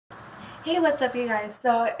Hey, what's up, you guys?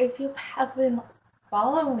 So, if you have been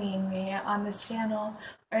following me on this channel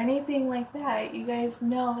or anything like that, you guys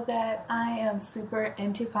know that I am super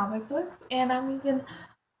into comic books and I'm even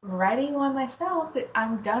writing one myself.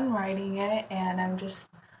 I'm done writing it and I'm just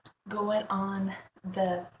going on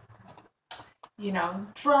the,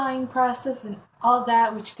 drawing process and all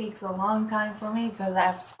that, which takes a long time for me because I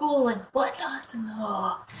have school and whatnot and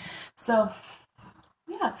all. So,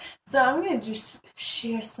 yeah, so I'm gonna just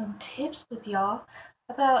share some tips with y'all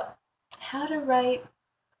about how to write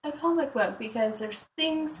a comic book because there's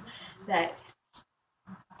things that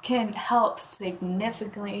can help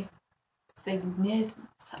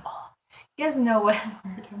oh, you guys know what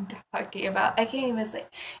word I'm talking about. I can't even say.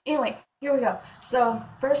 Anyway, here we go. So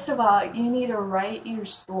first of all, you need to write your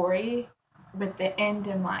story with the end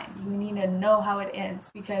in mind. You need to know how it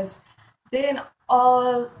ends because then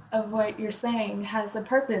all of what you're saying has a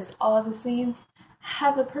purpose. All the scenes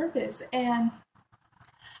have a purpose. And,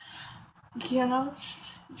 you know,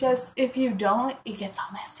 just if you don't, it gets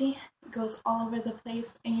all messy. It goes all over the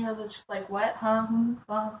place. And you're just like, what? Huh?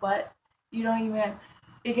 What? You don't even,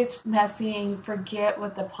 it gets messy and you forget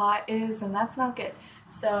what the plot is. And that's not good.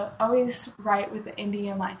 So always write with the ending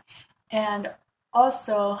in mind. And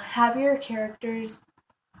also have your characters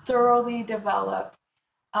thoroughly developed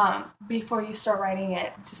before you start writing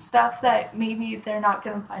it. Just stuff that maybe they're not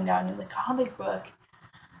going to find out in the comic book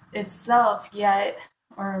itself yet,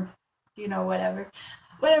 or whatever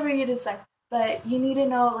you decide. But you need to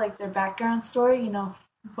know like their background story.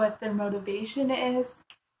 What their motivation is.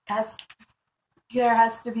 As there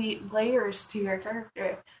has to be layers to your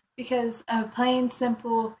character because a plain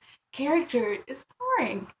simple character is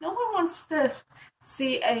boring. No one wants to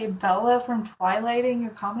see a Bella from Twilight in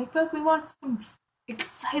your comic book. We want some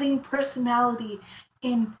exciting personality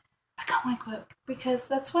in a comic book because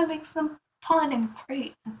that's what makes them fun and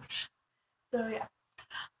great. So yeah.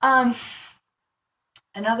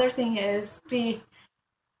 Another thing is be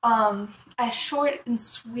as short and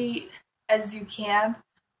sweet as you can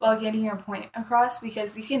while getting your point across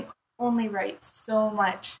because you can only write so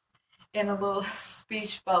much in a little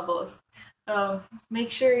speech bubbles. Make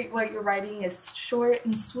sure what you're writing is short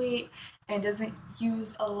and sweet and doesn't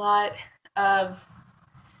use a lot of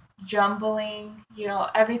jumbling.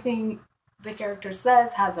 Everything the character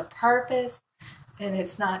says has a purpose and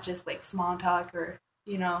it's not just like small talk or,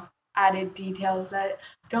 added details that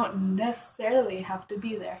don't necessarily have to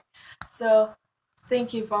be there. So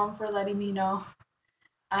thank you, phone, for letting me know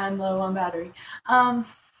I'm low on battery.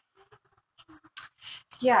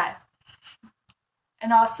 Yeah.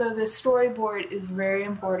 And also the storyboard is very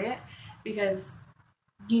important because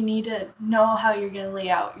you need to know how you're going to lay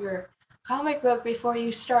out your comic book before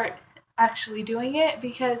you start actually doing it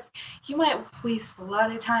because you might waste a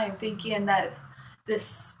lot of time thinking that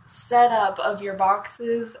this setup of your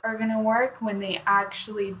boxes are going to work when they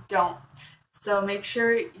actually don't. So make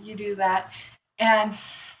sure you do that. And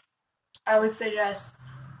I would suggest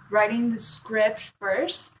writing the script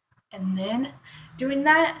first and then doing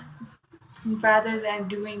that rather than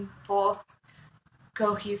doing both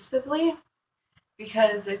cohesively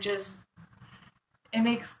because it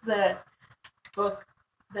makes the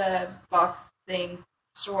box thing,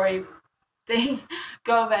 story thing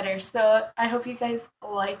go better. So I hope you guys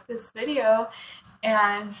like this video,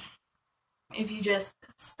 and if you just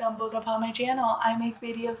stumbled upon my channel, I make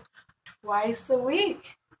videos twice a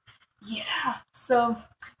week. Yeah, so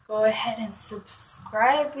go ahead and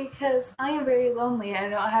subscribe because I am very lonely. I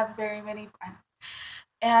don't have very many friends.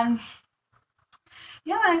 And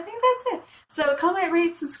yeah, I think that's it. So comment,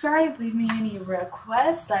 rate, subscribe, leave me any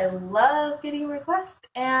requests. I love getting requests.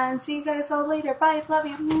 And see you guys all later. Bye. Love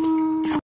you.